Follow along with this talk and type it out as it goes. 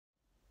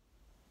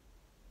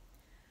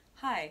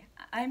Hi,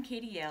 I'm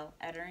Kadie Yale,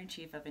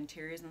 Editor-in-Chief of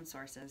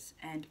Interiors+Sources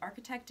and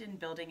architect and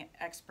building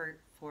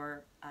expert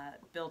for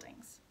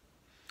buildings.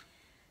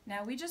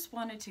 Now, we just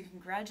wanted to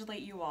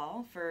congratulate you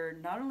all for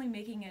not only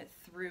making it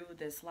through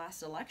this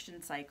last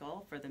election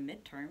cycle for the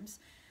midterms,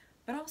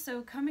 but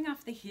also coming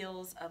off the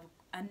heels of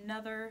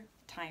another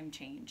time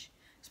change.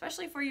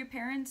 Especially for your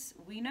parents,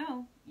 we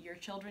know your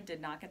children did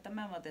not get the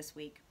memo this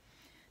week.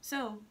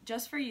 So,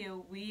 just for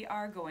you, we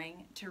are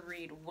going to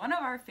read one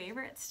of our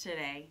favorites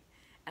today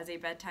as a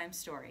bedtime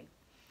story.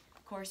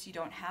 Of course, you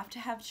don't have to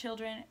have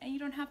children and you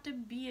don't have to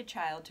be a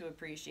child to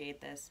appreciate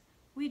this.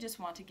 We just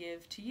want to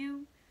give to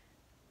you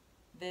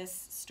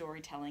this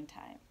storytelling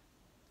time.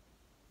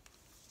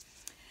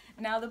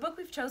 Now, the book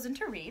we've chosen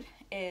to read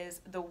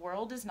is The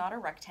World is Not a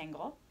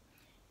Rectangle,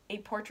 a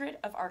portrait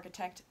of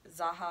architect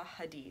Zaha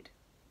Hadid.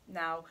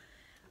 Now,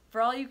 for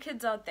all you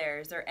kids out there,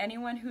 is there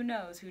anyone who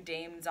knows who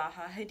Dame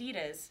Zaha Hadid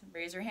is?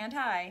 Raise your hand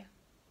high.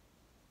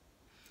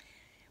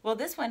 Well,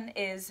 this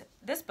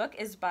book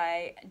is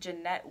by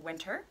Jeanette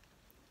Winter,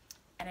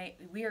 and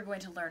we are going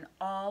to learn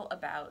all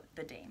about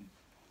the Dame.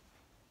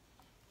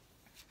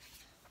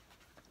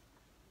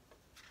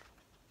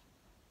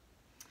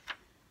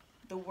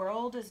 The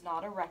World is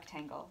Not a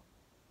Rectangle,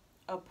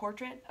 a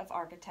portrait of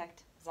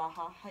architect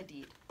Zaha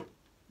Hadid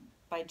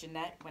by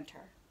Jeanette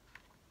Winter.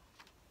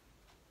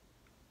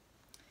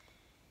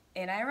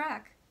 In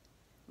Iraq,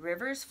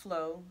 rivers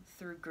flow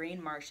through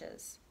green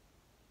marshes.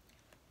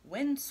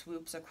 Wind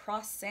swoops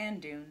across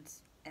sand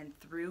dunes and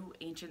through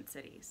ancient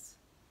cities.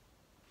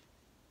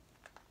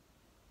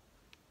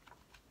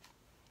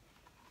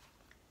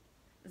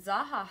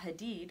 Zaha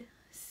Hadid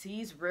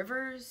sees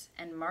rivers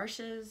and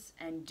marshes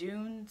and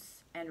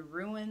dunes and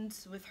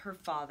ruins with her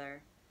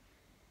father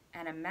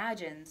and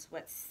imagines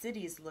what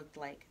cities looked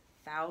like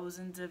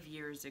thousands of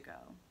years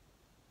ago.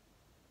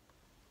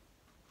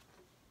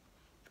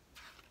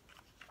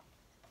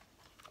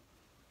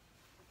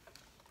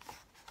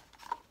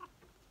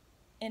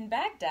 In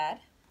Baghdad,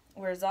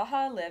 where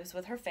Zaha lives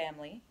with her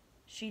family,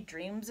 she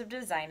dreams of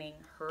designing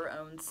her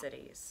own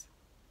cities.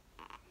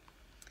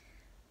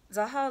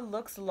 Zaha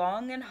looks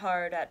long and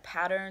hard at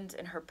patterns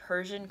in her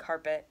Persian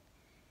carpet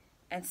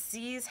and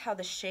sees how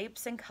the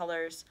shapes and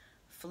colors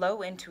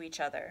flow into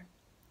each other,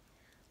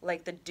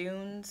 like the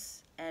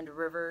dunes and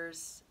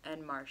rivers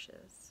and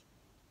marshes.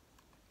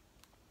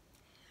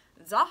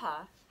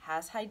 Zaha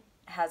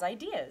has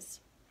ideas.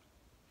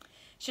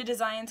 She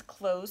designs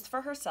clothes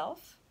for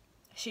herself.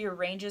 She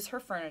arranges her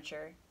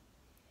furniture.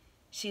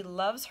 She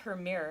loves her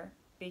mirror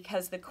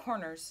because the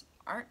corners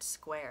aren't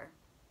square.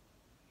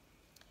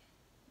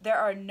 There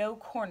are no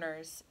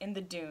corners in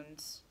the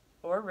dunes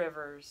or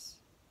rivers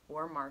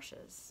or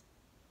marshes.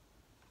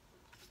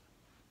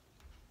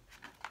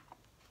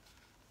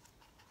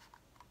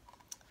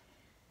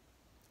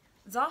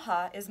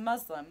 Zaha is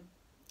Muslim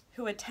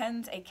who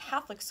attends a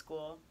Catholic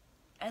school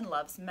and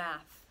loves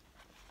math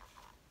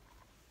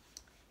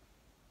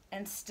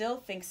and still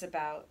thinks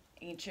about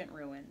ancient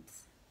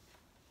ruins.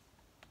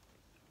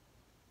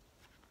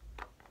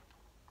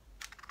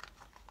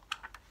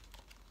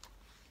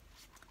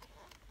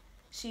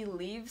 She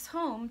leaves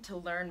home to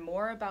learn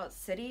more about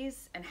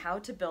cities and how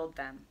to build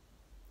them.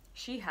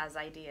 She has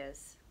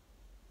ideas.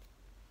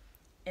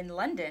 In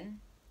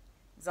London,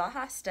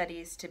 Zaha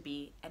studies to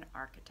be an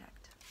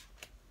architect.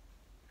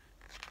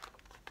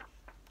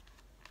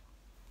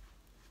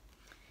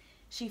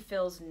 She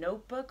fills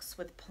notebooks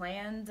with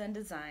plans and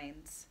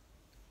designs.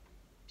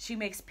 She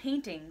makes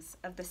paintings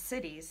of the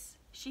cities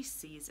she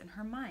sees in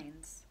her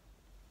minds.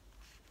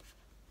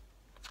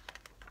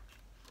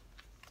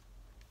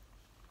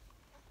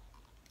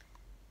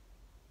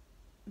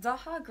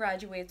 Zaha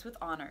graduates with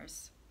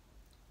honors,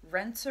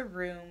 rents a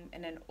room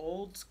in an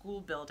old school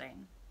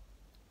building,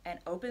 and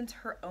opens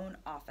her own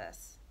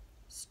office,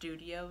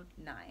 Studio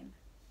 9.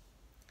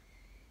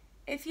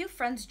 A few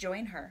friends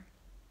join her.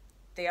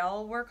 They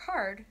all work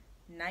hard,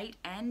 night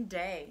and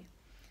day,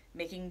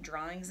 making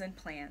drawings and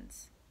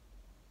plans.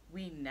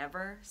 We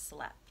never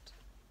slept.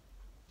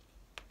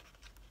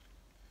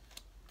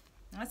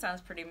 That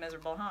sounds pretty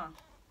miserable, huh?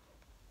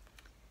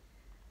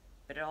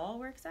 But it all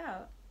works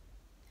out.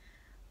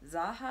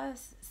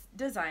 Zaha's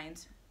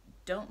designs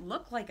don't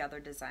look like other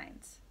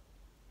designs.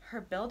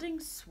 Her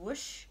buildings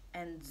swoosh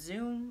and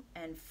zoom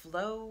and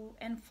flow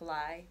and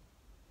fly.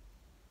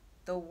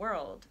 The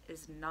world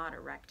is not a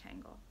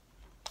rectangle.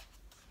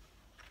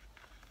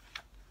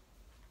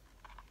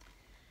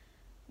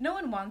 No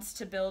one wants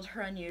to build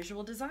her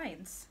unusual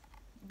designs.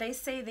 They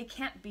say they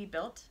can't be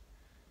built,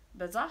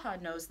 but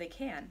Zaha knows they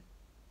can.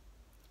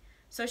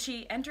 So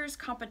she enters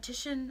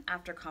competition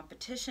after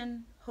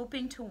competition,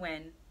 hoping to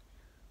win,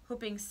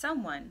 hoping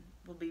someone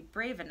will be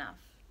brave enough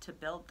to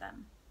build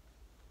them.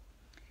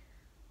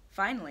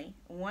 Finally,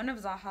 one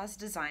of Zaha's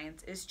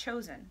designs is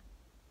chosen.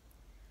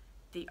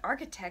 The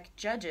architect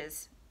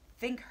judges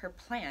think her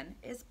plan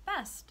is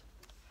best.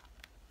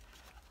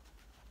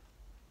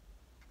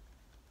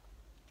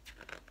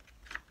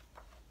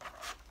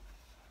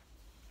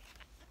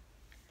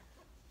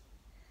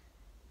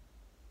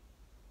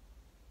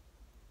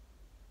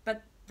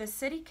 But The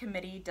city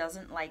committee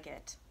doesn't like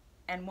it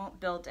and won't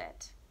build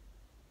it.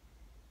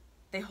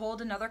 They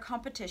hold another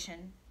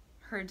competition.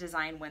 Her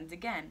design wins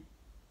again,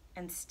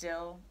 and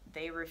still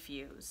they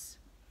refuse.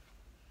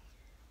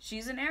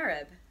 She's an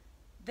Arab.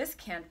 This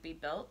can't be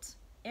built.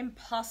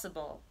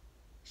 Impossible.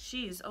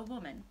 She's a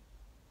woman.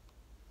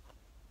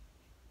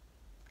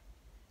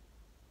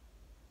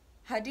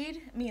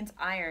 Hadid means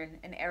iron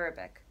in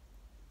Arabic,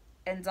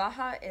 and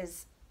Zaha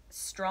is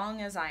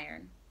strong as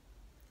iron.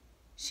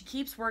 She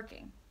keeps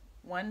working,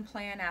 one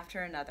plan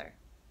after another.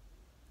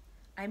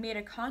 I made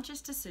a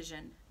conscious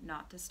decision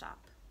not to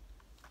stop.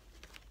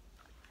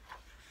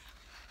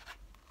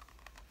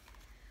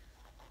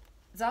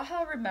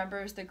 Zaha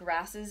remembers the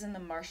grasses in the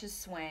marshes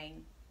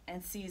swaying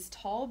and sees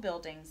tall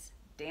buildings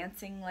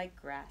dancing like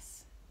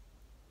grass.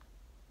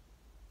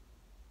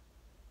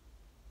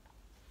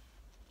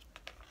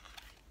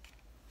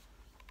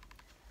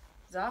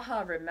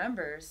 Zaha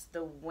remembers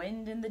the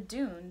wind in the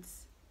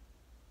dunes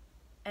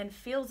and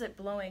feels it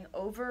blowing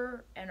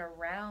over and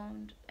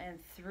around and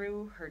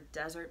through her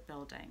desert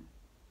building.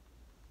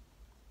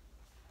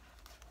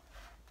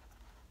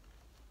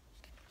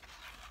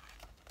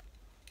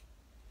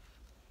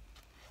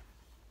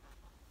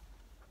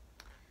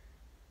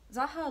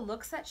 Zaha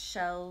looks at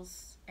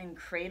shells and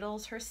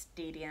cradles her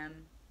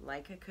stadium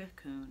like a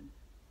cocoon.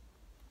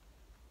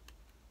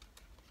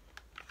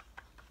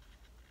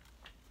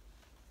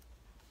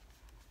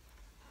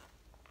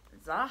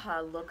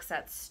 Zaha looks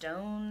at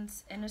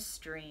stones in a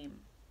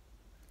stream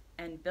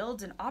and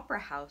builds an opera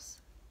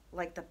house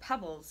like the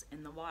pebbles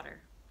in the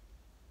water.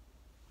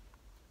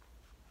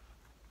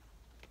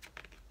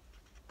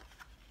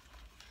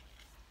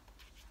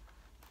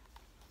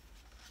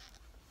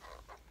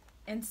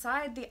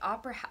 Inside the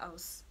opera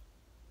house,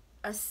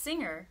 a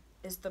singer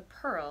is the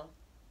pearl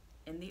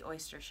in the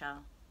oyster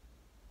shell.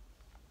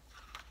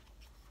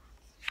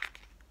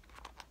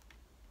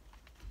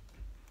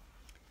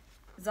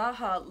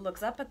 Zaha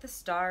looks up at the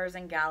stars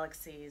and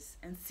galaxies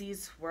and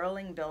sees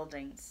swirling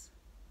buildings.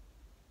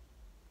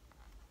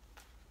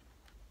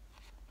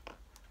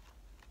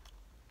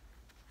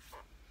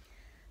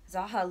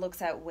 Zaha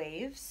looks at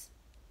waves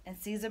and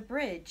sees a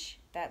bridge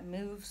that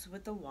moves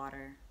with the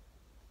water.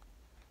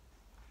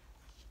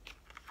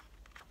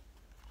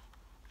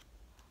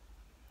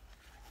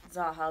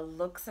 Zaha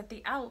looks at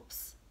the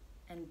Alps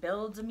and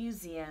builds a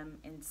museum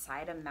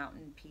inside a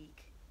mountain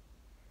peak,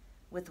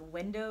 with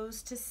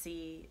windows to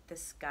see the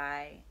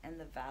sky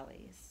and the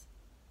valleys.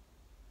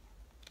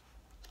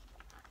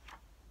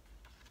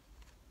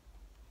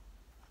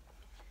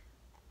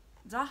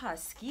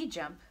 Zaha's ski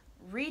jump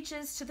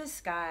reaches to the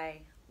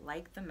sky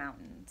like the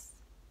mountains.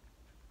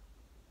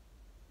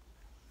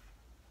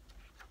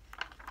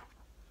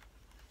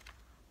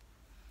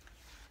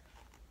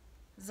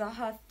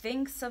 Zaha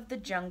thinks of the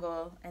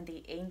jungle and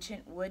the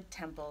ancient wood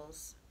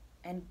temples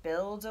and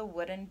builds a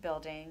wooden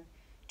building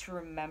to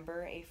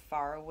remember a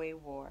faraway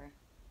war.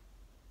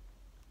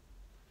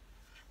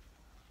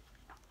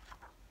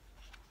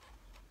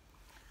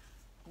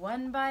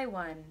 One by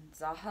one,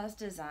 Zaha's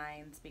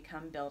designs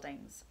become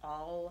buildings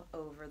all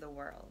over the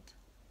world.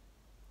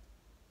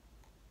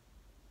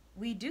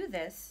 We do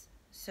this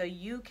so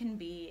you can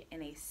be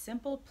in a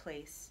simple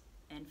place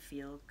and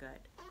feel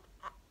good.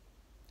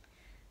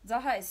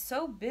 Zaha is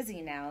so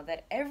busy now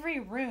that every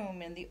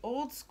room in the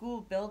old school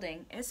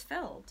building is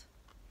filled.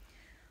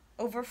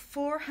 Over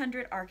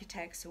 400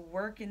 architects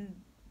work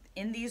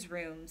in these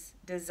rooms,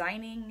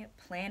 designing,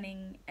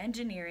 planning,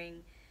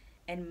 engineering,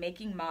 and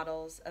making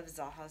models of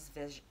Zaha's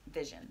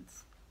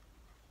visions.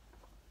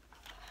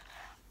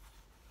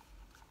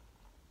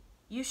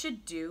 You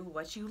should do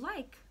what you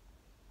like.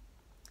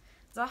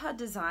 Zaha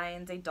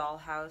designs a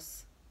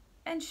dollhouse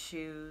and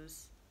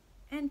shoes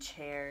and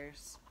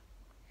chairs.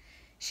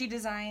 She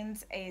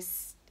designs a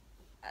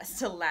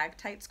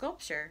stalactite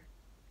sculpture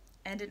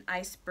and an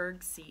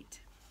iceberg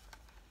seat.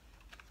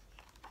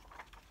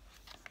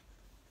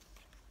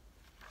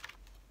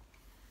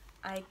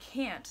 I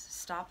can't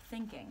stop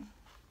thinking.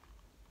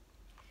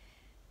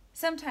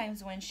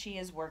 Sometimes when she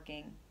is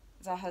working,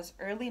 Zaha's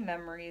early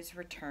memories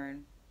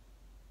return.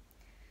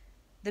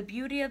 The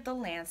beauty of the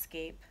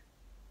landscape,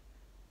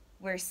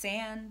 where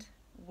sand,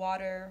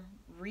 water,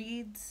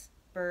 reeds,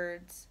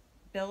 birds,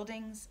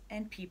 buildings,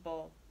 and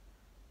people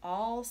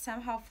all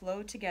somehow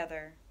flow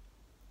together,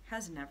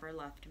 has never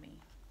left me.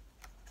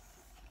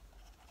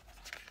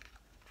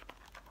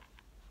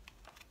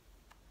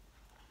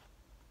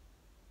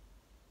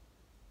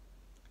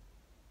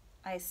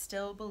 I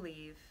still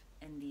believe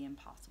in the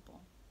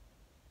impossible.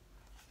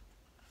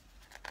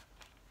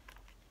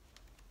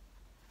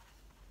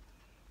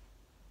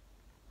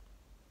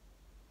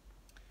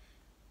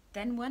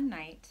 Then one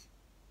night,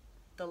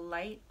 the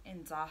light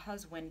in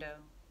Zaha's window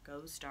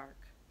goes dark.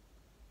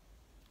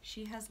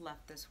 She has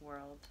left this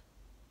world.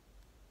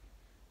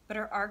 But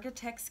her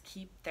architects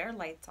keep their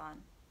lights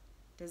on,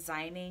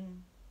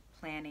 designing,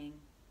 planning,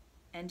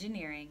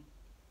 engineering,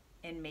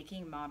 and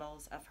making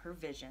models of her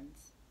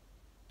visions,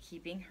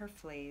 keeping her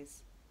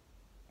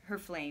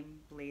flame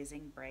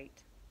blazing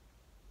bright.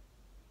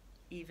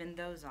 even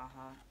though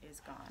Zaha is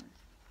gone.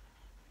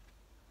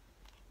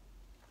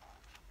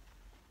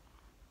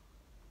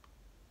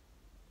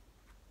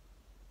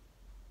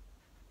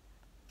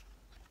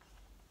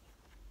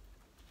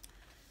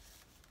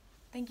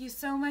 Thank you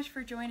so much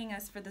for joining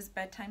us for this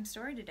bedtime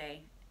story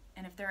today.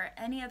 And if there are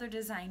any other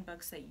design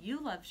books that you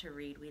love to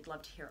read, we'd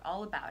love to hear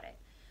all about it.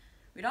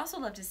 We'd also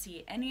love to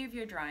see any of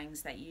your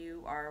drawings that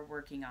you are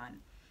working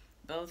on,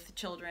 both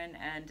children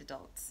and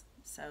adults.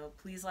 So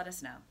please let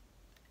us know.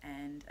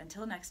 And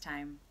until next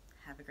time,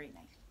 have a great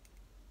night.